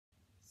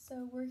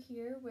So we're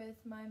here with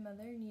my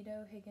mother,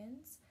 Nita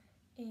Higgins,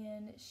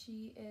 and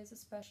she is a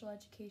special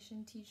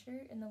education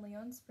teacher in the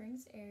Leon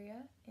Springs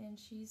area, and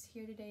she's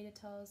here today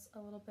to tell us a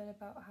little bit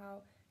about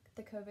how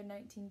the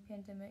COVID-19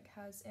 pandemic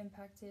has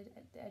impacted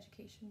the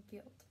education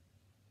field.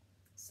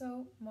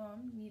 So,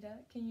 Mom, Nita,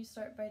 can you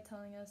start by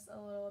telling us a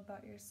little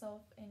about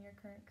yourself and your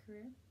current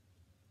career?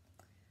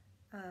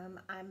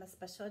 I'm a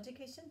special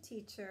education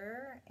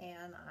teacher,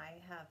 and I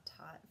have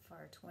taught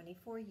for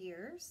 24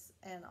 years,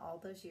 and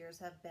all those years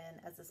have been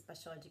as a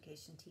special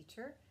education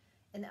teacher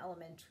in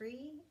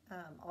elementary,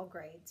 all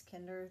grades,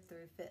 kinder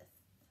through fifth.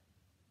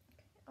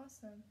 Okay,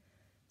 awesome.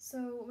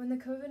 So, when the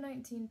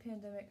COVID-19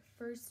 pandemic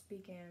first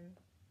began,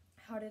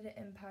 how did it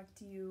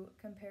impact you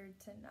compared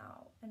to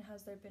now, and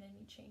has there been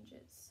any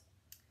changes?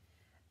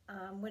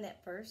 When it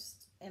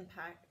first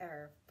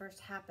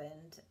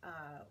happened,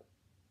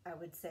 I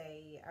would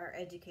say our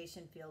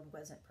education field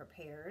wasn't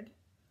prepared,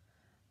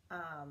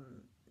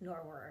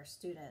 nor were our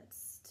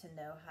students to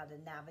know how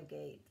to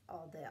navigate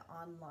all the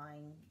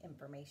online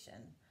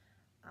information.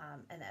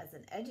 And as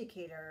an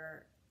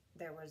educator,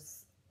 there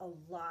was a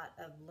lot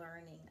of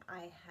learning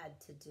I had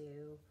to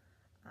do,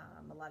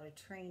 a lot of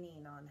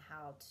training on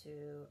how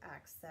to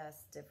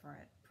access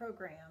different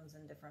programs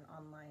and different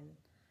online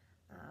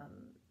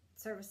um,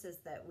 services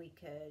that we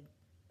could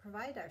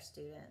provide our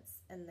students.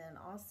 And then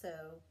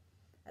also,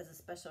 as a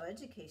special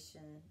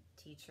education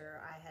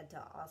teacher, I had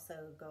to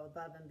also go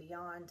above and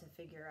beyond to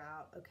figure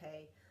out,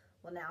 okay,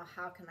 well, now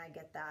how can I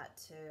get that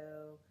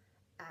to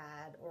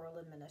add oral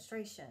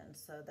administration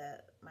so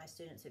that my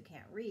students who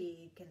can't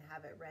read can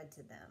have it read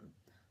to them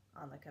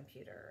on the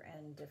computer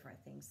and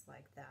different things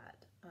like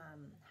that.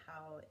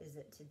 How is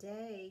it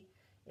today?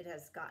 It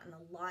has gotten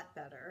a lot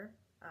better.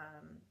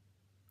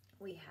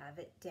 We have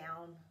it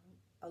down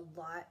a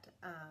lot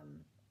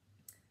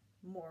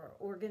more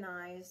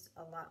organized,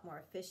 a lot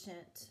more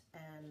efficient,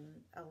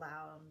 and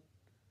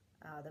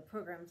the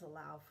programs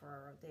allow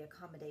for the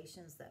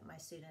accommodations that my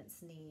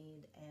students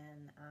need,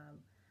 and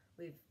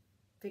we've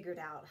figured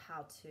out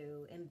how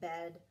to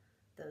embed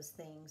those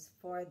things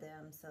for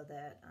them so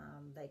that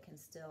they can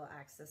still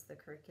access the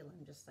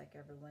curriculum just like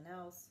everyone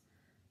else.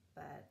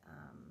 But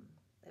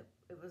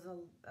it was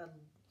a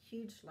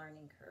huge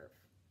learning curve.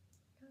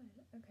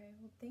 Good. Okay.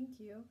 Well, thank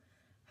you.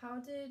 How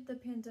did the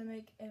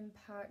pandemic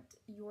impact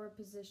your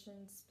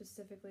position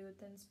specifically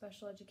within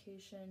special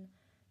education,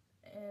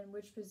 and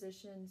which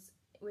positions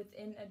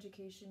within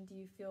education do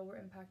you feel were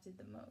impacted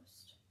the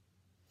most?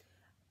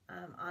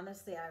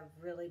 Honestly, I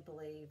really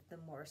believe the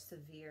more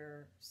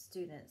severe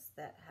students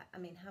that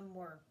have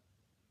more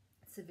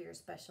severe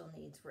special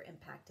needs were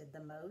impacted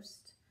the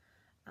most,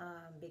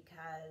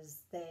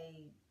 because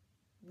they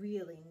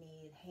really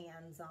need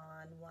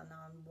hands-on,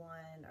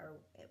 one-on-one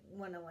or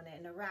one-on-one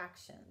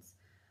interactions.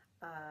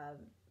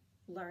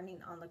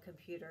 Learning on the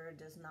computer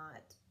does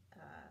not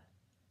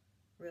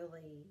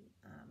really,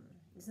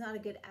 it's not a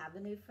good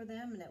avenue for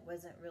them, and it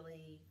wasn't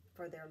really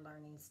for their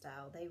learning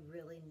style. They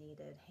really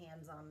needed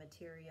hands-on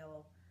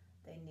material.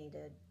 They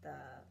needed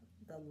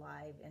the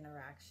live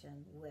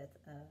interaction with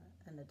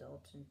an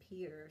adult and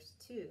peers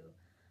too,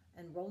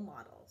 and role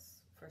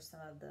models for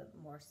some of the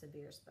more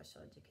severe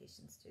special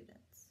education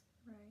students.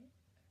 Right.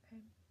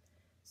 Okay.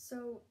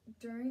 So,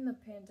 during the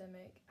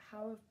pandemic,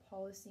 how have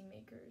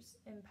policymakers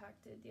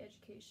impacted the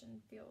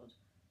education field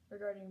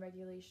regarding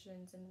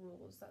regulations and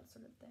rules, that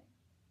sort of thing?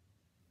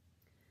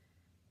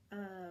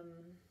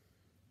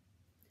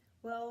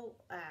 Well,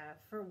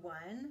 for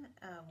one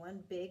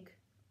big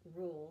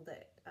rule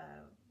that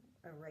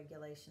a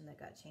regulation that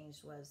got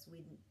changed was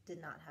we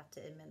did not have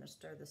to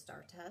administer the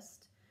STAR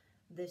test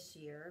this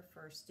year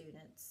for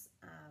students,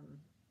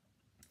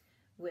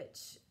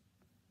 which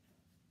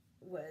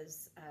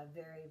was a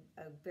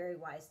very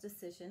wise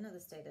decision of the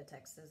state of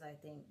Texas, I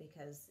think,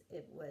 because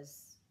it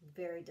was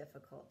very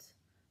difficult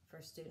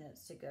for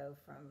students to go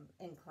from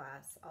in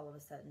class all of a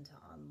sudden to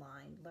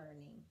online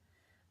learning.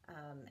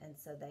 And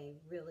so they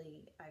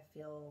really, I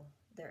feel,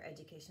 their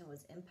education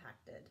was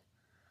impacted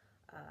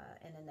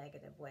in a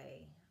negative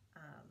way.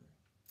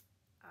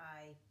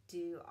 I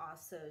do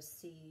also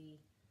see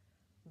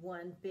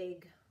one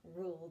big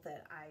rule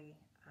that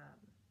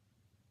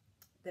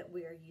that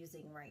we're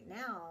using right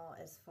now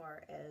as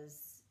far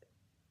as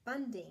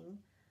funding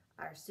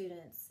our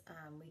students.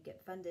 We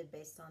get funded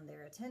based on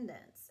their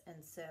attendance,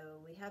 and so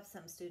we have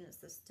some students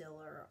that still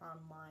are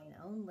online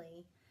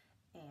only,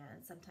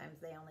 and sometimes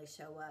they only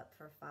show up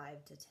for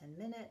 5 to 10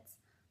 minutes,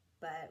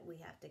 but we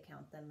have to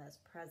count them as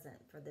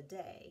present for the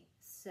day.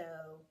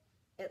 So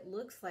it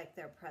looks like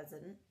they're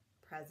present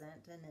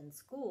and in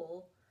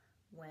school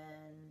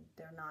when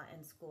they're not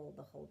in school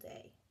the whole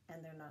day,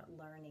 and they're not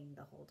learning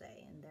the whole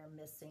day, and they're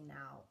missing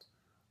out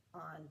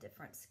on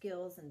different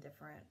skills and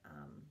different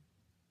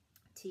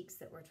teaks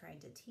that we're trying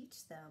to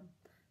teach them.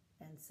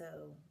 And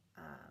so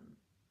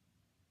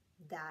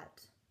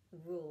that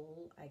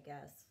rule, I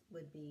guess,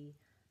 would be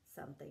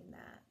something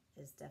that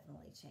is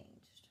definitely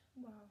changed.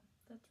 Wow,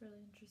 that's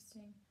really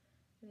interesting.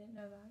 I didn't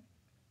know that.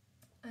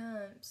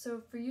 So,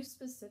 for you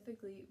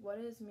specifically, what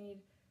has made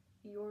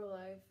your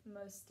life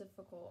most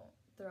difficult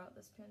throughout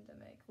this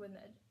pandemic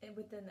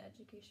within the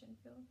education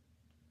field?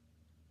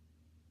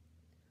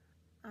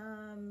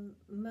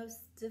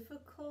 Most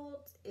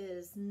difficult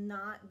is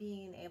not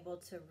being able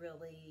to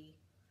really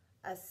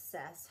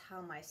assess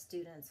how my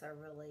students are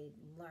really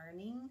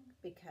learning,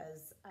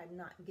 because I'm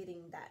not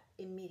getting that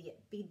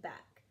immediate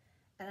feedback,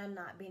 and I'm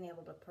not being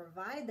able to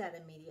provide that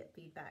immediate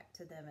feedback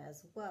to them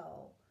as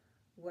well.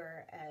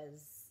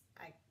 Whereas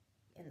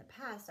in the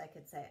past, I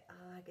could say,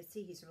 oh, I could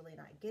see he's really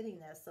not getting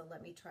this, so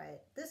let me try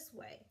it this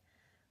way.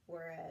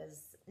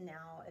 Whereas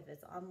now, if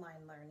it's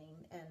online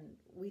learning, and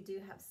we do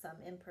have some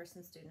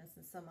in-person students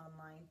and some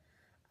online,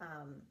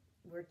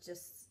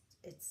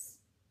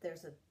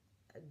 there's a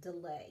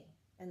delay,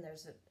 and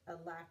there's a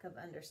lack of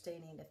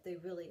understanding if they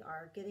really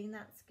are getting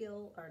that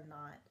skill or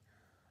not.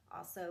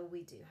 Also,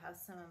 we do have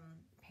some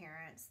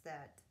parents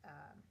that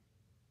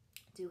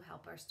do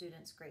help our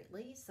students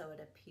greatly, so it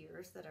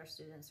appears that our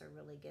students are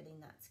really getting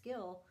that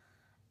skill.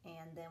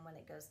 And then when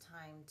it goes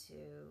time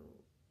to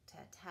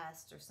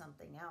test or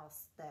something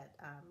else, that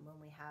when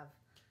we have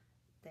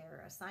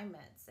their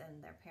assignments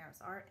and their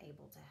parents aren't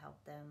able to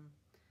help them,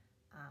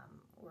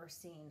 we're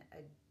seeing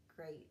a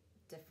great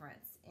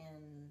difference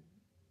in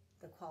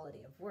the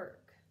quality of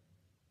work,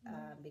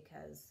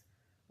 because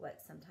what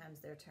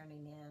sometimes they're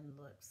turning in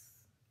looks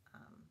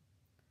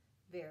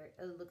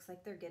it looks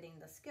like they're getting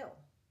the skill.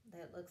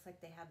 It looks like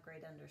they have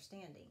great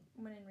understanding.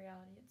 When in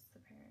reality, it's the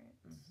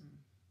parents,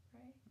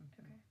 right?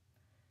 Mm-hmm. Okay,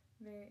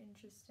 very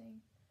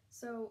interesting.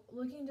 So,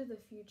 looking to the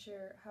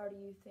future, how do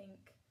you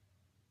think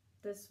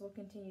this will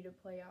continue to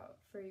play out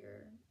for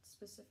your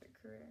specific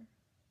career,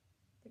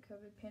 the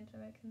COVID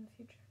pandemic in the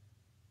future?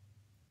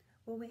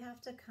 Well, we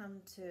have to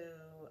come to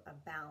a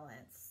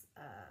balance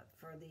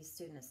for these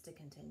students to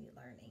continue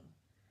learning.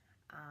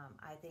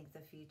 I think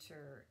the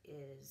future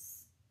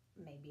is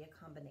maybe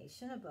a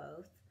combination of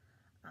both,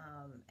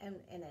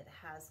 and it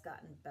has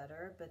gotten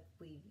better, but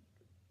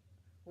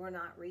we're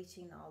not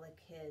reaching all the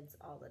kids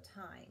all the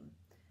time.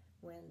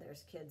 When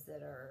there's kids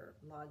that are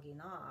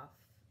logging off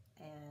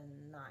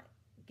and not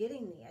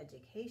getting the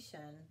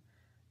education,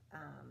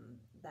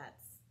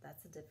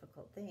 that's a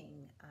difficult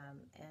thing,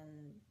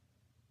 and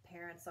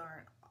parents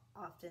aren't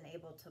often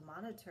able to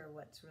monitor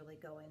what's really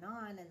going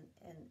on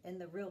in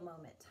the real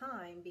moment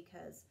time,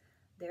 because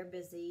they're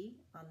busy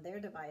on their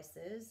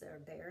devices,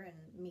 or they're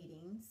in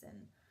meetings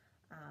and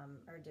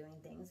are doing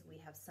things. We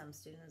have some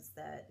students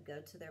that go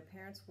to their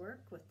parents'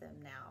 work with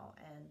them now,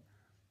 and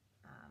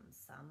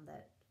some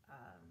that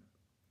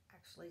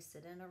actually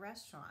sit in a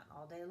restaurant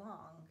all day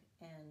long,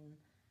 and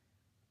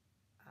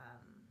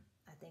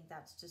I think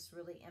that's just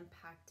really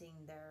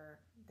impacting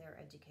their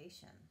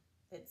education.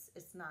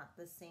 It's not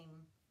the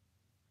same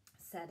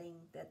setting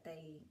that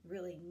they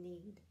really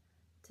need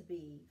to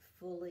be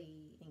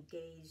fully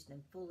engaged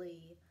and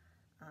fully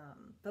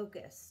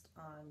focused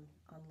on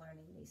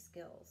learning these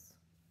skills.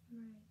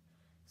 Right.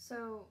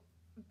 So,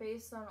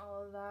 based on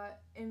all of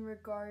that, in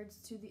regards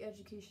to the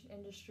education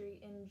industry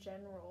in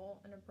general,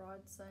 in a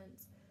broad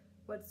sense,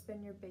 what's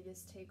been your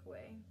biggest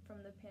takeaway from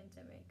the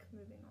pandemic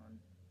moving on?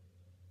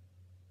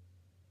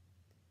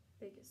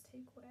 Biggest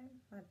takeaway?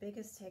 My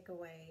biggest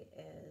takeaway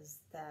is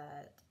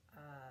that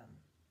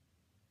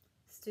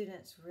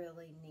students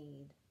really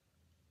need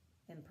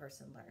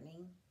in-person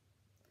learning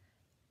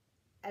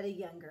at a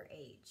younger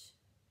age.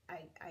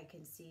 I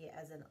can see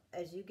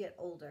as you get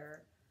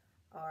older,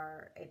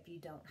 or if you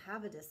don't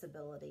have a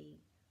disability,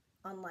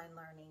 online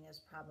learning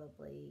is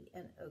probably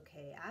an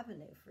okay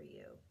avenue for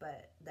you.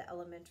 But the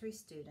elementary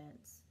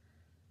students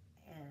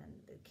and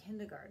the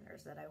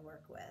kindergartners that I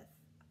work with,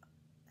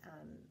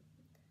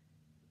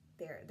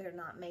 they're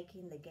not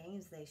making the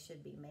gains they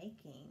should be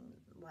making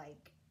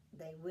like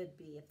they would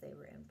be if they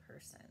were in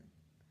person.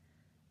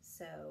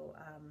 So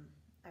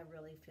I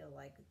really feel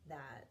like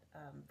that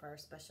for our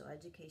special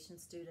education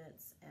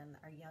students and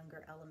our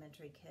younger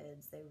elementary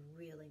kids, they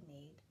really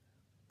need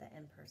the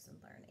in-person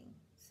learning.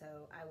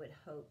 So I would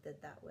hope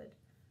that would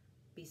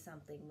be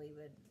something we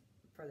would,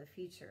 for the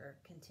future,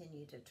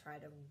 continue to try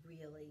to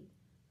really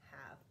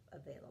have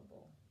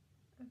available.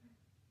 Okay,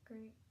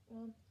 great.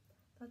 Well,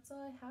 that's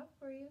all I have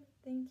for you.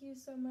 Thank you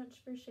so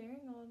much for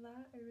sharing all of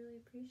that. I really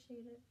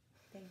appreciate it.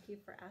 Thank you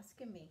for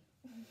asking me.